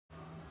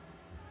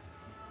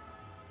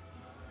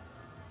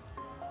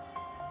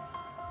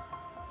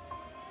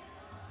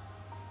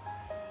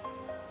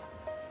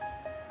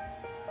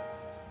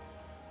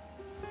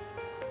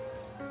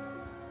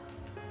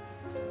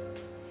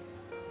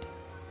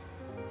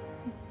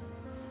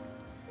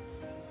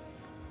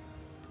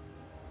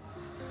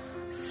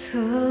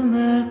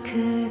숨을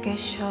크게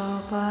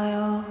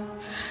쉬어봐요.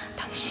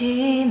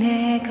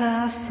 당신의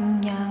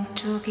가슴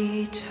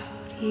양쪽이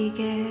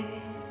저리게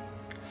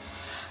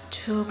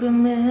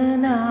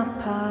조금은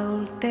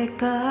아파올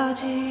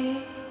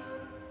때까지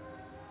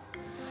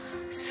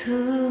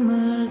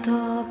숨을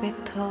더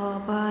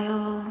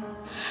뱉어봐요.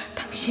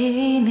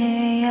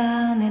 당신의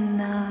안엔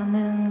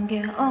남은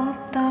게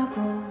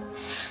없다고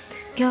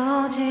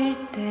느껴질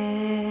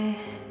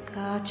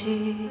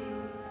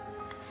때까지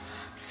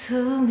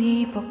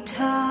숨이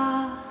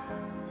벅차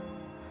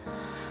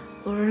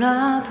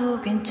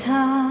올라도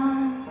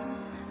괜찮나요?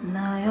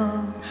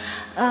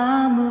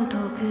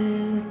 아무도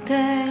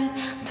그댈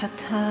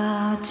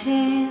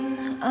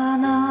탓하진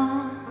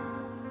않아.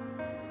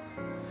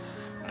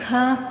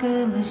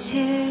 가끔은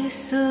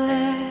실수해도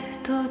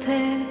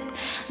돼.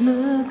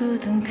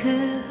 누구든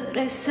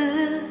그랬으니까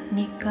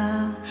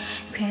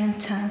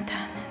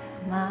괜찮다는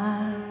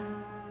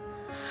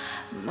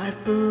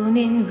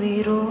말뿐인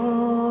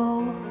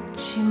위로지만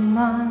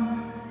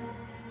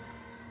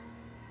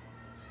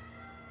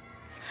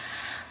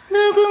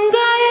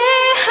누군가의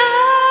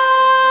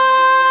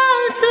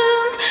한숨,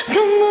 그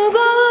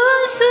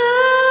무거운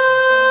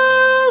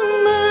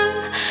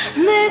숨을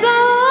내가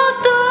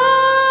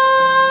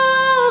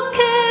어떻게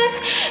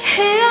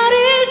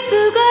헤아릴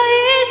수가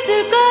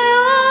있을까요?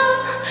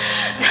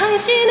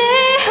 당신의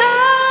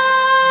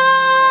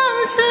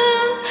한숨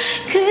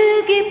그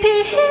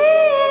깊이를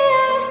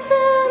이해할 순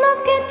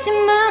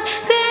없겠지만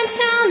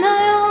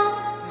괜찮아요.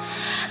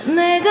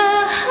 내가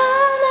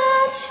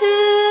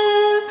안아줄게요.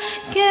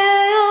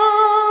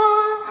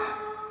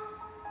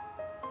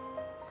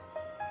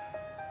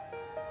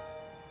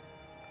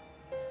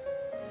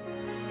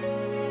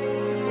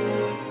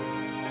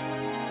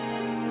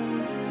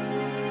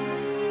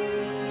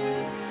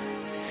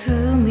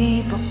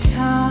 숨이 벅차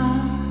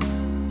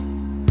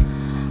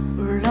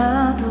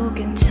올라도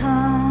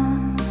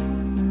괜찮나요?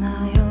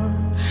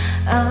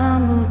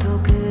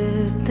 아무도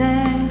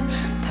그댈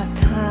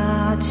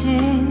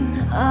탓하진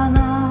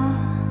않아.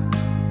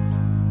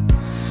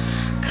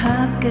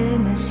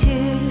 가끔은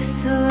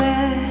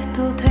실수해도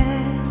돼.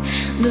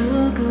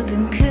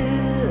 누구든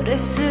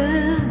그랬으니까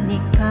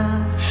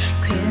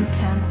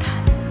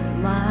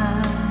괜찮다는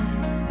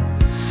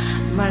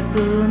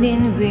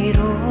말뿐인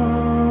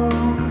위로지만